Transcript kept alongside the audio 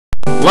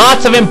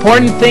lots of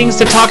important things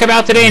to talk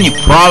about today, and you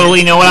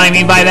probably know what I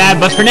mean by that.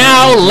 But for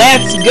now,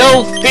 let's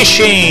go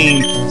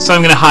fishing. So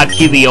I'm gonna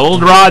hotkey the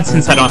old rod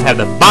since I don't have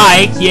the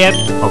bike yet.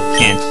 Oh,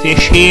 can't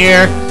fish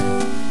here.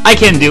 I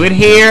can do it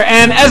here,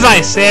 and as I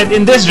said,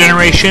 in this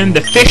generation,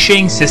 the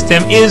fishing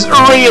system is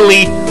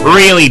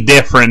really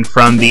different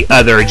from the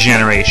other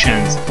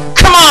generations.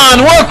 Come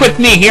on, work with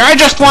me here. I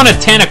just want a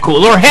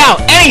Tentacool, or hell,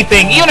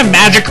 anything. Even a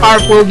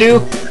Magikarp will do.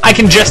 I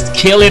can just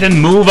kill it and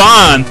move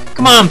on.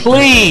 Come on,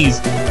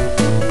 please.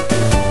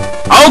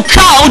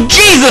 Oh,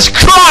 Jesus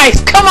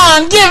Christ! Come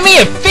on, give me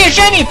a fish,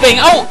 anything.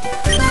 Oh,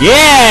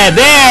 yeah,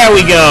 there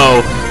we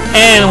go.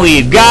 And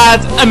we've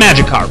got a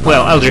Magikarp.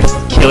 Well, I'll just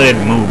kill it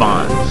and move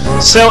on.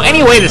 So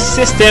anyway, the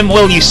system,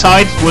 well, you saw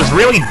it was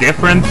really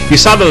different. You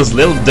saw those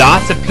little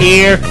dots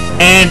appear,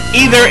 and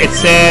either it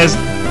says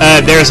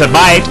there's a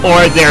bite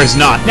or there's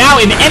not. Now,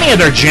 in any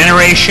other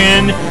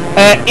generation,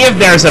 if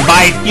there's a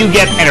bite, you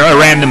get a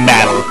random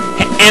battle.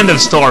 End of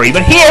story.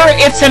 But here,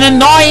 it's an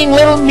annoying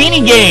little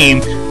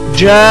mini-game.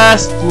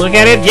 Just look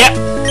at it. Yep,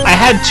 I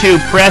had to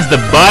press the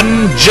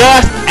button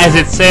just as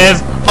it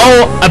says,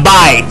 oh, a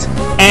bite.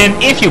 And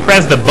if you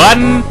press the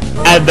button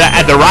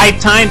at the right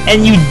time,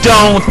 and you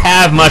don't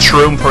have much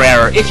room for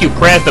error. If you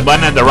press the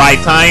button at the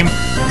right time,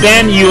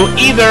 then you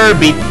either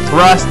be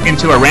thrust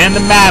into a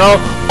random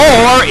battle,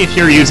 or if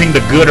you're using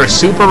the good or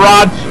super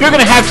rod, you're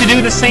gonna have to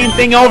do the same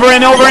thing over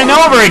and over and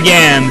over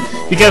again,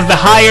 because the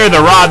higher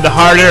the rod, the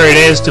harder it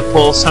is to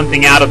pull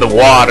something out of the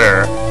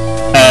water,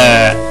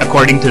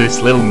 according to this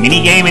little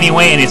mini game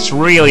anyway, and it's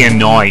really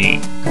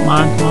annoying. Come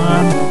on, come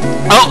on.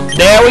 Oh,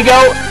 there we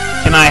go.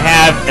 Can I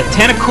have a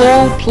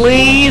Tentacool,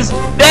 please?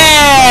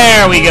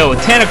 There we go,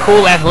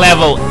 Tentacool at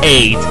level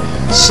 8.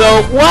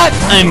 So what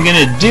I'm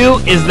gonna do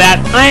is that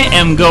I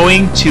am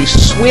going to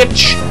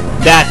switch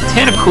that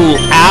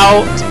Tentacool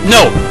out.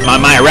 No,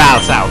 my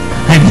route's out.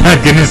 I'm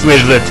not gonna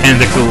switch the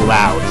Tentacool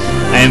out.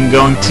 I'm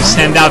going to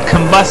send out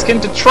Combustion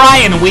to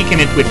try and weaken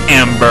it with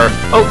Ember.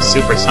 Oh,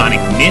 Supersonic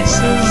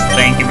misses.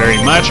 Thank you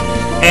very much.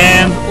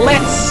 And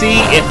let's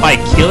see if I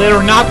kill it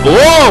or not.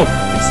 Whoa!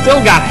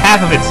 Still got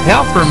half of its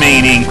health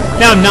remaining.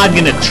 Now I'm not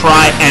gonna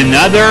try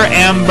another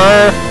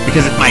Ember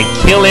because it might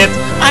kill it.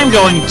 I'm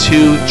going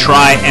to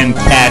try and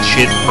catch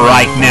it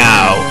right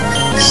now.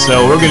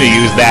 So we're gonna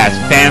use that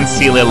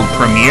fancy little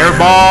Premier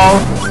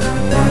Ball.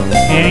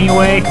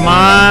 Anyway, come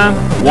on.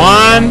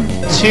 1,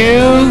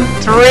 2,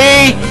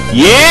 3.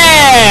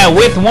 Yeah!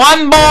 With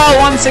one ball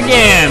once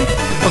again.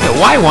 Okay,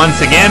 why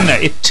once again?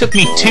 It took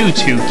me 2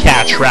 to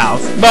catch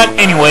Ralph. But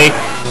anyway,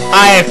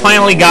 I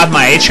finally got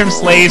my HM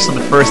Slave, so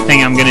the first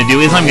thing I'm gonna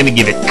do is I'm gonna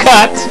give it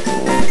Cut.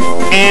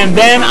 And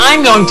then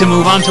I'm going to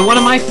move on to one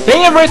of my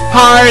favorite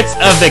parts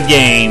of the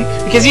game.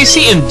 Because you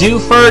see, in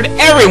Dewford,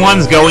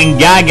 everyone's going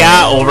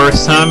gaga over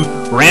some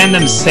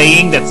random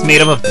saying that's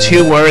made up of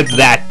 2 words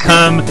that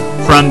come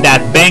from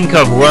that bank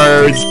of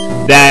words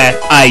that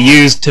I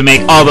used to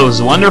make all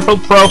those wonderful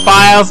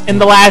profiles in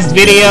the last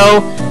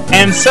video.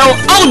 And so,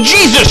 oh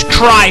Jesus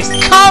Christ,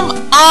 come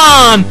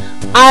on!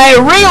 I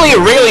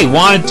really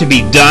wanted to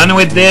be done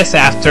with this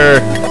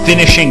after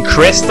finishing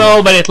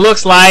Crystal, but it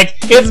looks like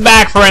it's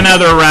back for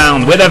another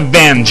round with a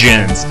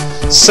vengeance.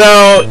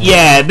 So,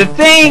 yeah, the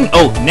thing...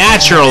 Oh,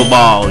 Natural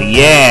Ball,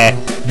 yeah.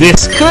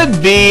 This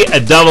could be a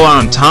double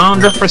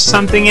entendre for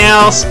something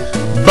else,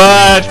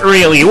 but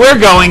really, we're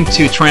going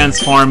to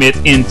transform it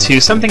into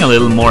something a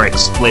little more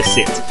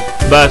explicit.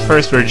 But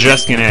first, we're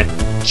just gonna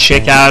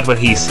check out what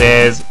he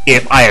says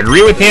if I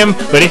agree with him.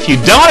 But if you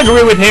don't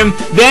agree with him,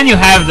 then you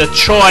have the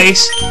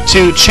choice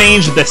to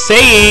change the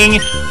saying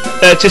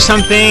to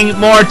something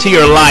more to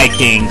your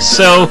liking.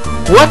 So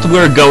what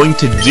we're going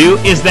to do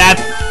is that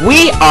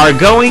we are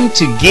going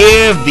to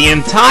give the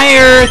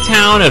entire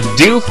town of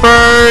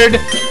Dewford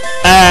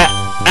a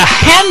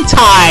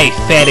hentai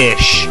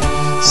fetish.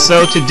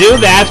 So to do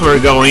that,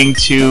 we're going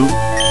to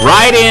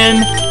write in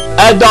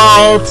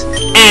adult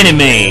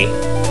anime.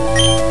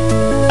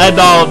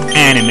 Adult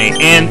anime.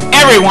 And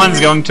everyone's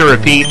going to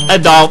repeat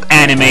adult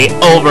anime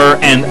over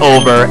and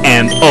over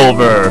and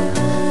over.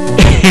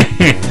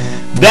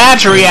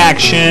 That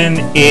reaction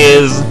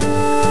is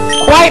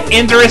quite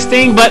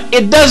interesting, but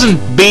it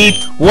doesn't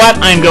beat what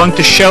I'm going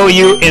to show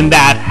you in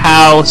that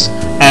house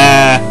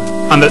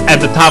at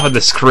the top of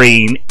the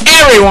screen.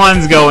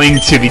 Everyone's going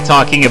to be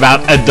talking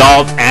about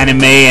adult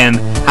anime and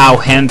how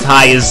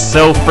hentai is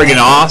so friggin'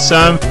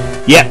 awesome.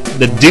 Yep,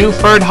 the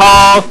Dewford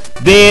Hall.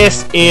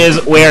 This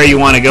is where you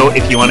want to go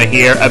if you want to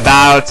hear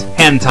about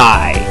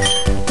hentai.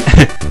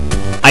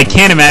 I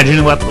can't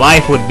imagine what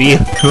life would be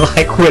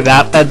like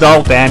without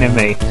adult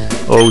anime.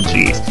 Oh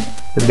jeez.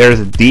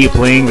 There's a deep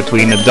link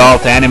between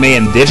adult anime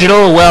and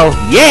digital. Well,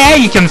 yeah,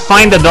 you can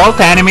find adult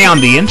anime on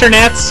the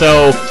internet,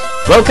 so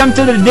welcome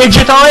to the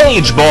digital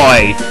age,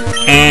 boy.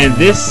 And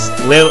this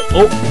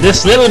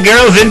little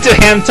girl's into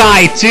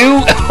hentai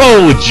too.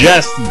 Oh,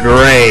 just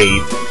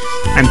great.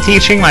 I'm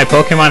teaching my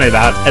Pokemon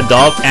about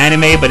adult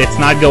anime, but it's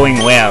not going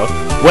well.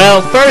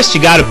 Well, first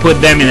you gotta put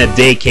them in a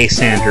daycare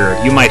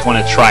center. You might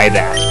want to try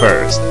that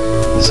first.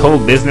 This whole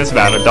business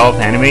about adult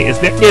anime,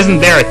 isn't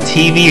there a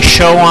TV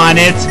show on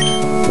it?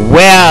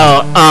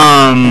 Well,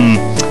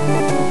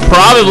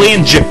 probably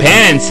in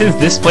Japan, since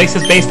this place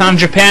is based on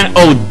Japan.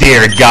 Oh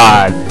dear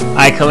God,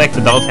 I collect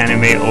adult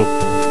anime.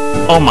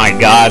 Oh my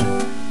God.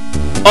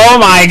 Oh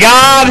my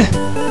God.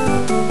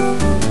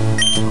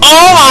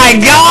 Oh my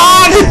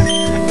God.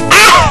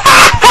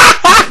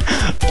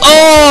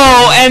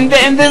 Oh, and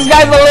this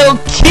guy's a little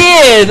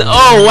kid.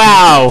 Oh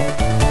wow.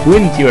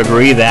 Wouldn't you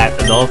agree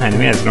that adult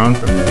anime has grown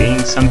from being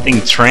something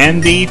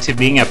trendy to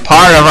being a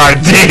part of our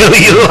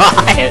daily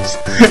lives?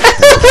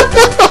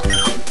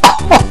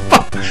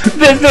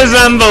 This is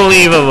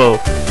unbelievable.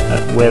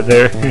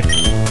 Whether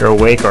you're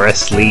awake or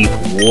asleep,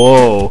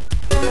 whoa.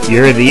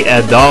 You're the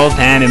adult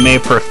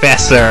anime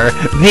professor.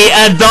 The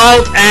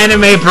adult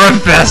anime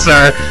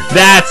professor!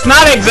 That's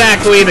not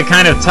exactly the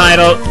kind of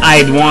title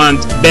I'd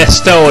want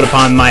bestowed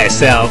upon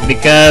myself,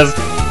 because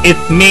it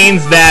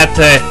means that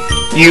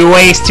you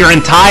waste your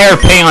entire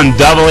pay on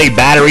AA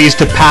batteries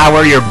to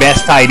power your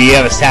best idea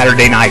of a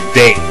Saturday night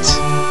date.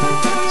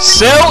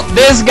 So,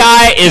 this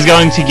guy is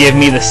going to give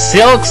me the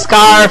silk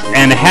scarf,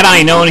 and had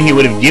I known he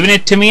would have given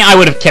it to me, I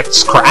would have kept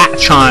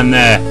Scratch on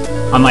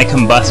my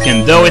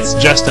combustion, though it's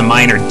just a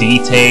minor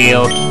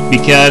detail,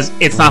 because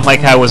it's not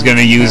like I was going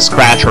to use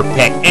Scratch or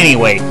Peck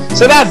anyway.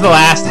 So that's the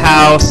last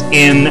house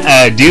in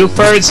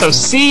Dewford, so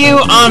see you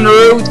on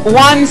Route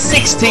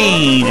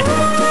 116!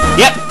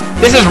 Yep,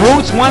 this is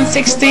Route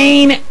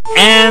 116,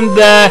 and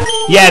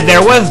yeah,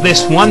 there was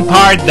this one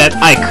part that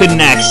I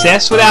couldn't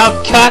access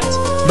without cut,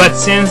 but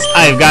since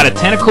I've got a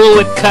Tentacool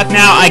with cut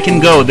now, I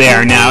can go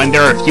there now, and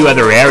there are a few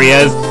other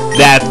areas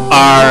that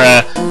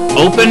are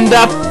opened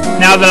up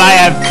now that I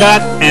have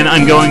cut, and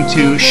I'm going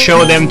to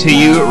show them to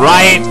you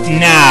right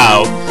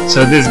now.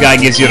 So this guy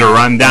gives you the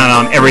rundown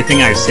on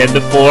everything I've said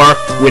before,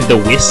 with the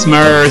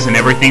Whismers and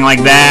everything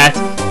like that,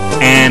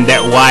 and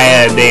that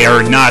why they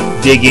are not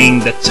digging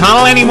the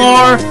tunnel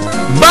anymore.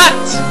 But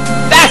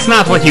that's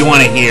not what you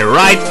want to hear,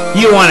 right?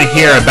 You want to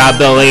hear about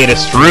the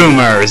latest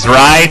rumors,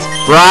 right?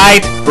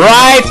 Right?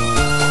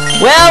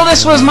 Well,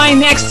 this was my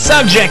next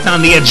subject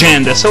on the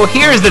agenda, so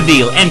here's the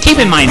deal. And keep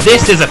in mind,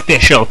 this is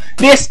official.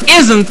 This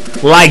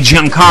isn't like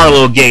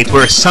Giancarlo Gate,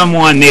 where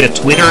someone made a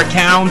Twitter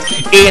account.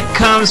 It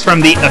comes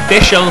from the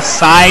official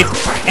site,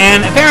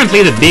 and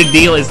apparently the big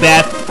deal is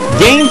that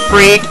Game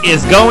Freak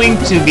is going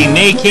to be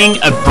making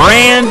a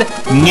brand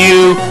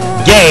new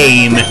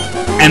game.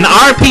 An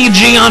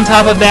RPG on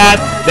top of that,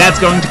 that's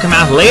going to come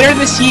out later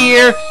this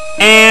year,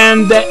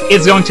 and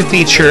it's going to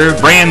feature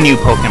brand new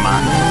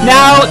Pokémon.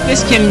 Now,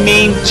 this can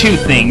mean two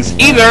things.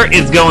 Either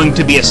it's going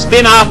to be a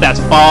spin-off that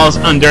falls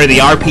under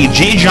the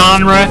RPG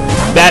genre,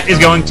 that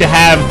is going to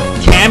have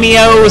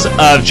cameos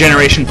of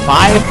Generation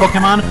 5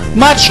 Pokémon,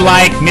 much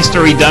like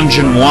Mystery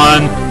Dungeon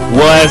 1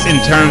 was in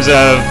terms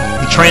of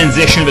the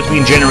transition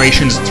between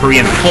Generations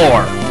 3 and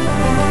 4.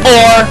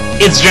 Or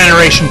it's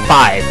Generation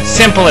 5.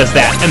 Simple as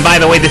that. And by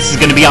the way, this is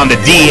going to be on the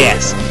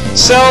DS.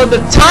 So the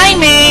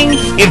timing,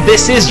 if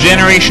this is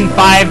Generation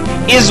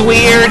 5, is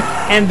weird,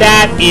 and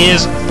that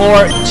is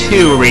for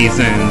two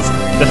reasons.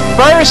 The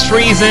first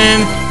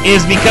reason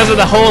is because of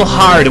the whole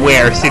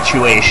hardware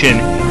situation.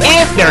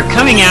 If they're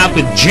coming out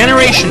with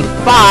Generation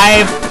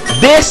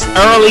 5 this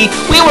early,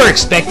 we were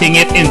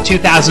expecting it in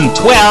 2012,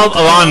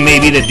 along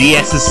maybe the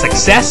DS's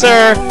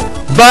successor,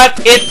 but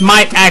it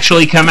might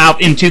actually come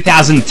out in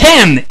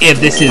 2010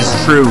 if this is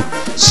true.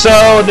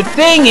 So the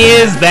thing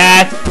is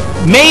that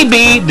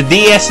maybe the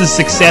DS's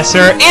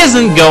successor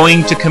isn't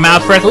going to come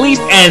out for at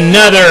least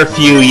another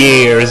few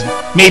years,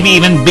 maybe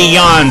even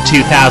beyond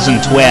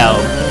 2012.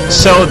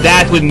 So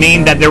that would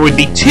mean that there would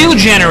be two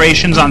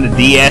generations on the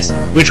DS,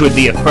 which would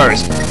be a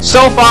first.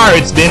 So far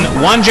it's been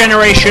one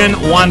generation,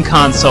 one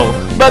console.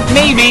 But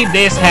maybe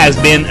this has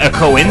been a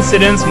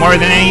coincidence more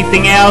than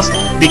anything else,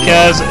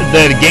 because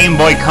the Game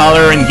Boy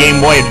Color and Game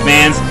Boy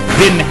Advance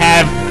didn't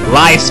have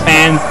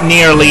lifespans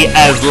nearly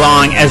as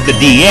long as the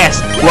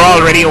DS. We're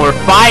already over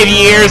 5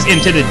 years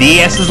into the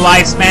DS's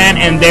lifespan,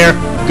 and they're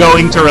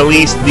going to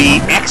release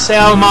the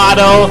XL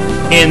model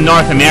in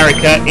North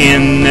America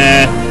in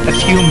a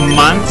few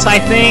months, I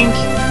think.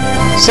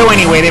 So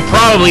anyway, they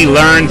probably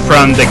learned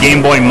from the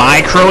Game Boy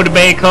Micro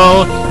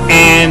debacle,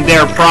 and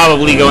they're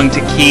probably going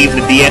to keep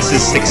the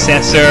DS's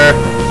successor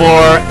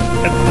for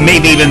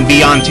maybe even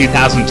beyond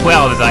 2012,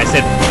 as I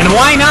said. And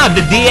why not?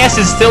 The DS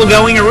is still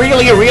going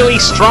really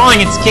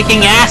strong. It's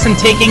kicking ass and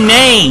taking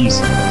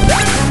names.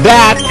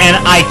 That, and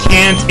I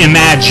can't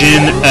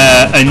imagine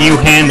a new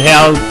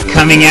handheld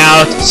coming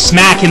out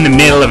smack in the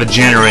middle of a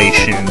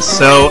generation.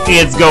 So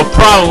it's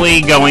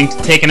probably going to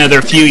take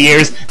another few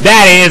years.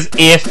 That is,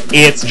 if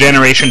it's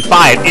Generation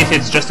 5. If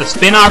it's just a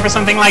spin-off or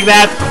something like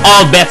that,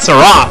 all bets are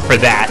off for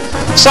that.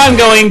 So I'm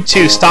going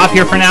to stop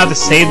here for now to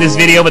save this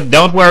video, but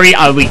don't worry,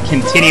 I'll be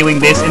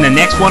continuing this in the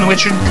next one,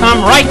 which should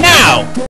come right now!